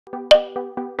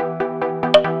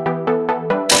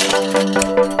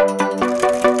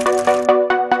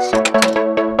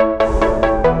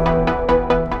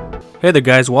Hey there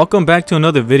guys, welcome back to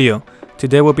another video.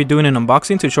 Today we'll be doing an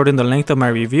unboxing to shorten the length of my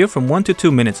review from 1 to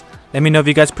 2 minutes. Let me know if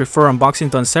you guys prefer unboxing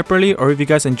done separately or if you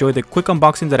guys enjoy the quick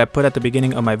unboxing that I put at the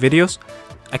beginning of my videos.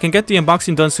 I can get the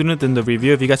unboxing done sooner than the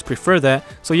review if you guys prefer that,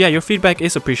 so yeah, your feedback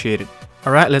is appreciated.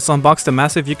 Alright, let's unbox the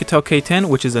massive OUKITEL K10,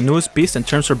 which is the newest beast in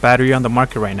terms of battery on the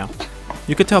market right now.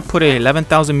 OUKITEL put a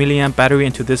 11,000 mAh battery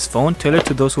into this phone, tailored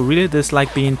to those who really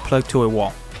dislike being plugged to a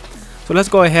wall. So let's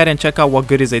go ahead and check out what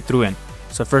goodies they threw in.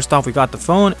 So first off, we got the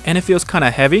phone, and it feels kind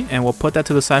of heavy, and we'll put that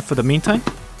to the side for the meantime.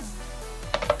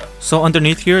 So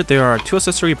underneath here, there are 2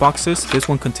 accessory boxes. This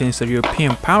one contains the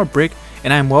European power brick,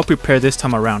 and I am well prepared this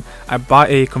time around. I bought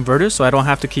a converter so I don't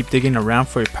have to keep digging around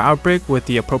for a power brick with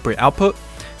the appropriate output.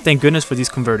 Thank goodness for these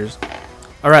converters.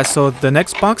 Alright, so the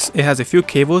next box, it has a few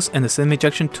cables and the SIM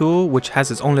ejection tool, which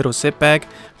has its own little zip bag.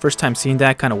 First time seeing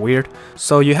that, kind of weird.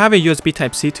 So you have a USB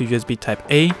Type-C to USB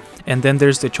Type-A, and then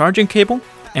there's the charging cable.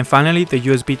 And finally, the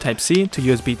USB Type-C to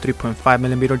USB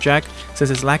 3.5mm jack, since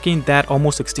it's lacking that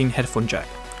almost 16 headphone jack.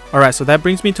 Alright, so that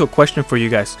brings me to a question for you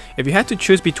guys. If you had to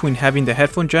choose between having the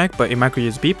headphone jack but a micro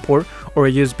USB port, or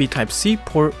a USB Type-C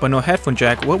port but no headphone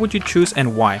jack, what would you choose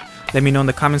and why? Let me know in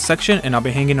the comment section and I'll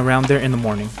be hanging around there in the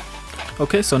morning.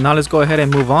 Okay, so now let's go ahead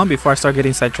and move on before I start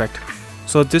getting sidetracked.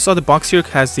 So this other box here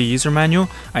has the user manual.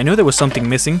 I knew there was something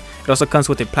missing. It also comes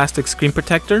with a plastic screen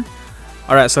protector.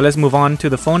 Alright, so let's move on to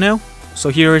the phone now. So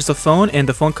here is the phone, and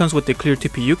the phone comes with the clear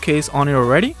TPU case on it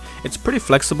already. It's pretty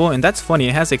flexible, and that's funny,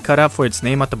 it has a cutout for its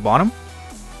name at the bottom.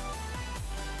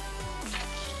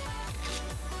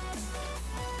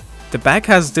 The back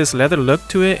has this leather look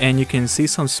to it, and you can see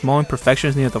some small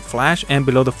imperfections near the flash and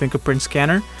below the fingerprint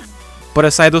scanner. But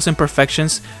aside those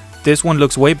imperfections, this one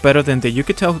looks way better than the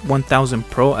OUKITEL 1000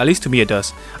 Pro, at least to me it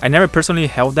does. I never personally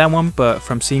held that one, but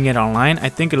from seeing it online, I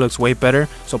think it looks way better,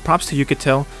 so props to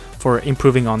OUKITEL for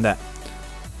improving on that.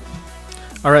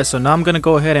 Alright, so now I'm gonna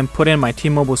go ahead and put in my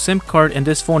T-Mobile SIM card, and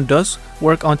this phone does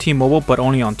work on T-Mobile but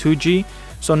only on 2G.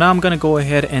 So now I'm gonna go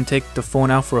ahead and take the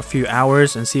phone out for a few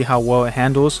hours and see how well it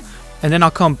handles, and then I'll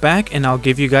come back and I'll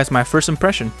give you guys my first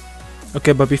impression.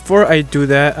 Okay, but before I do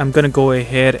that, I'm gonna go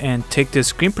ahead and take this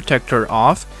screen protector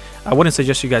off. I wouldn't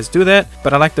suggest you guys do that,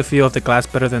 but I like the feel of the glass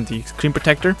better than the screen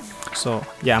protector, so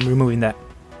yeah, I'm removing that.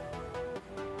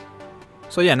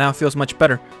 So yeah, now it feels much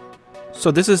better. So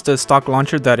this is the stock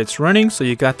launcher that it's running. So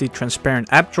you got the transparent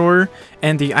app drawer,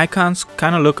 and the icons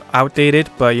kind of look outdated,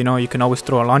 but you know, you can always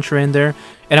throw a launcher in there.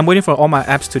 And I'm waiting for all my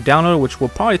apps to download, which will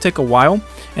probably take a while,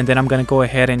 and then I'm gonna go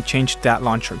ahead and change that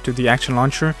launcher to the action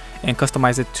launcher and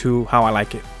customize it to how I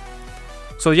like it.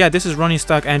 So yeah, this is running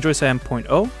stock Android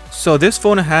 7.0. So this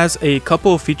phone has a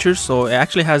couple of features. So it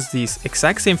actually has these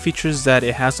exact same features that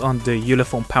it has on the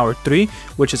Ulefone Power 3,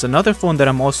 which is another phone that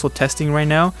I'm also testing right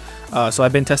now. So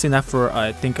I've been testing that for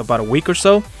I think about a week or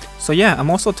so. So yeah, I'm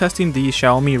also testing the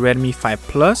Xiaomi Redmi 5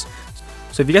 Plus.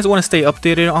 So if you guys want to stay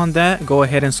updated on that, go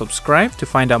ahead and subscribe to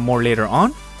find out more later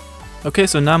on. Okay,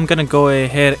 so now I'm gonna go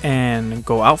ahead and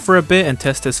go out for a bit and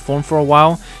test this phone for a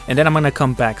while, and then I'm gonna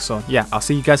come back. So yeah, I'll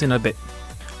see you guys in a bit.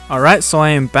 Alright, so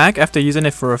I am back after using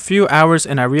it for a few hours,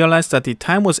 and I realized that the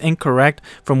time was incorrect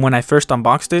from when I first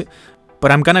unboxed it. But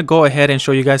I'm gonna go ahead and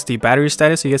show you guys the battery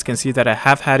status so you guys can see that I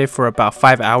have had it for about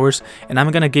 5 hours, and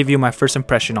I'm gonna give you my first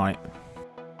impression on it.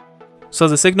 So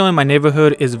the signal in my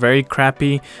neighborhood is very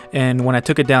crappy, and when I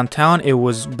took it downtown it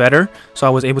was better. So I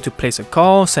was able to place a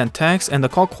call, send text, and the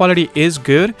call quality is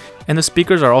good, and the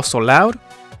speakers are also loud.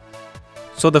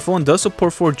 So the phone does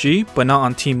support 4G, but not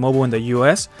on T-Mobile in the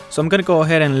US. So I'm gonna go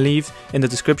ahead and leave in the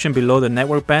description below the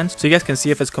network bands so you guys can see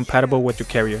if it's compatible with your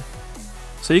carrier.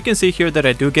 So you can see here that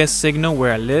I do get signal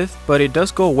where I live, but it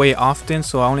does go away often,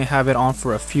 so I only have it on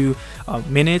for a few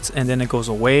minutes and then it goes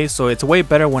away. So it's way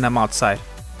better when I'm outside.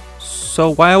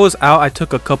 So while I was out, I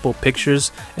took a couple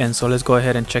pictures, and so let's go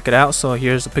ahead and check it out. So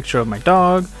here's a picture of my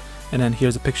dog, and then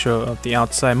here's a picture of the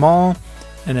outside mall,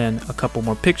 and then a couple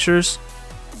more pictures.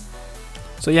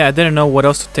 So yeah, I didn't know what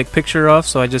else to take picture of,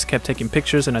 so I just kept taking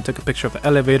pictures, and I took a picture of the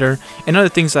elevator and other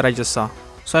things that I just saw.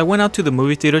 So I went out to the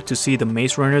movie theater to see The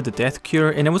Maze Runner: The Death Cure,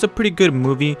 and it was a pretty good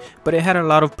movie, but it had a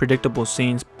lot of predictable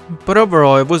scenes, but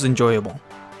overall it was enjoyable.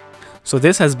 So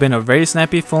this has been a very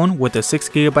snappy phone with the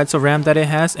 6GB of RAM that it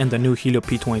has and the new Helio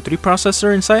P23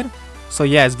 processor inside. So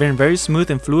yeah, it's been very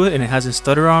smooth and fluid, and it hasn't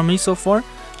stuttered on me so far.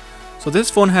 So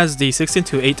this phone has the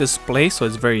 16:8 display, so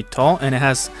it's very tall, and it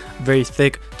has very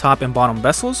thick top and bottom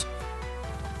bezels.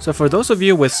 So for those of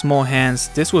you with small hands,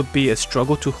 this would be a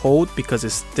struggle to hold because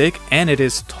it's thick and it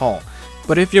is tall.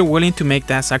 But if you're willing to make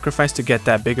that sacrifice to get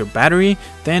that bigger battery,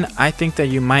 then I think that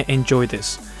you might enjoy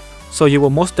this. So you will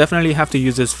most definitely have to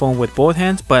use this phone with both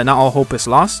hands, but not all hope is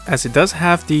lost, as it does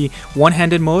have the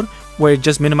one-handed mode, where it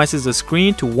just minimizes the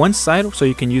screen to one side so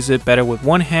you can use it better with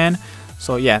one hand.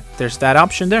 So yeah, there's that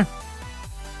option there.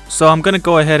 So I'm gonna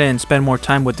go ahead and spend more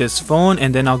time with this phone,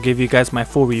 and then I'll give you guys my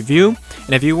full review.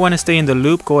 And if you want to stay in the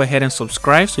loop, go ahead and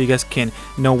subscribe so you guys can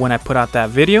know when I put out that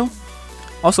video.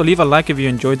 Also, leave a like if you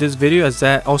enjoyed this video, as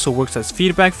that also works as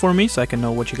feedback for me so I can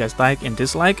know what you guys like and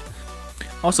dislike.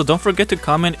 Also, don't forget to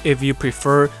comment if you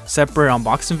prefer separate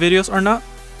unboxing videos or not.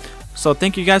 So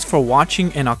thank you guys for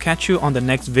watching, and I'll catch you on the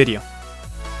next video.